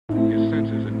His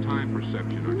senses and time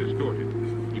perception are distorted.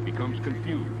 He becomes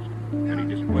confused, and he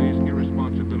displays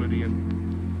irresponsibility and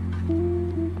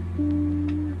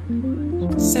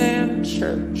Sam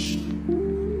Church.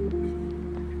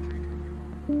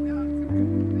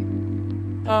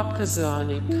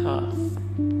 Pakazani Cuff.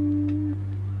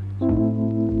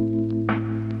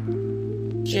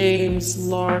 James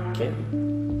Larkin.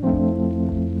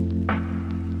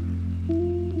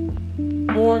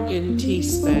 Morgan T.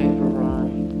 Spangerai.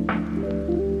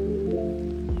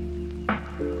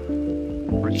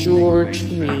 George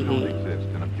Meany.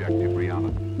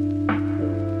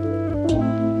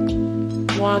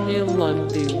 Wanya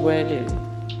Lundy Wedding.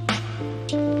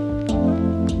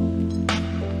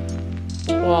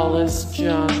 Wallace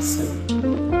Johnson.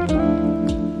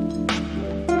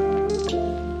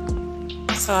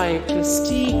 Sayaka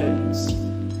Stevens.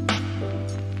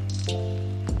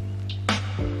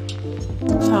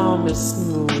 Thomas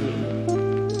Mooney.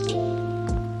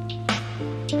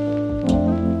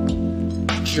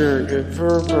 Gerda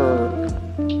Verberg.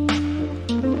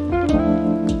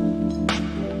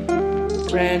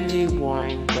 Randy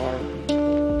Weingarten.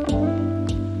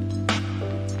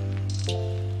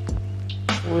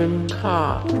 Wim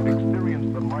Cott.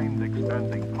 Experience the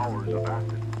mind-expanding powers of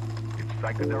acid. It's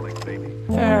psychedelic, baby.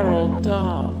 Farrell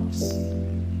Dobbs.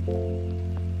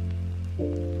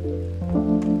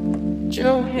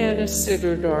 Johanna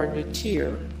Sigurdar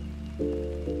Natir.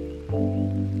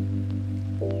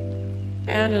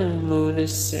 Anna Muna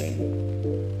Singh.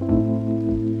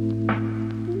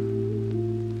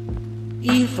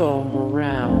 Evo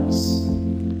Morales.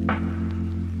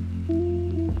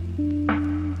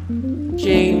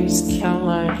 James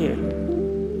Callahan.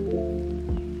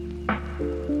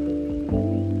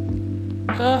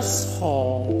 Gus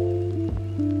Hall.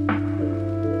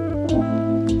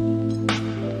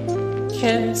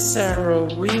 Ken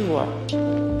Sarawiwa.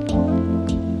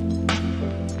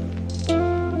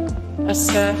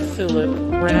 Asaf Philip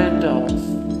Randolph.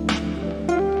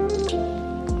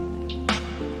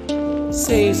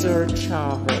 Cesar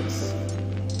Chavez.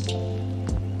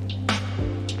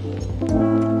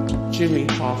 Jimmy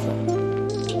Hoffa.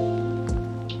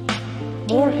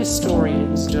 More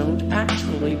historians don't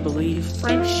actually believe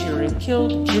Frank Sheeran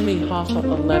killed Jimmy Hoffa.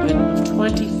 11 of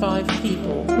 25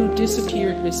 people who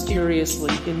disappeared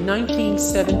mysteriously in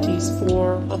 1970s.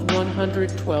 4 of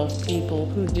 112 people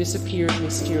who disappeared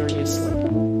mysteriously.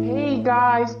 Hey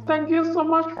guys, thank you so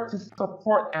much for the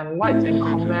support and like and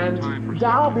comment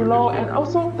down below, and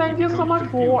also thank you so much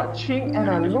for watching, and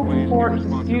I look forward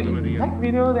to see you in the next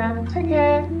video. Then take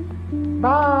care,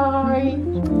 bye.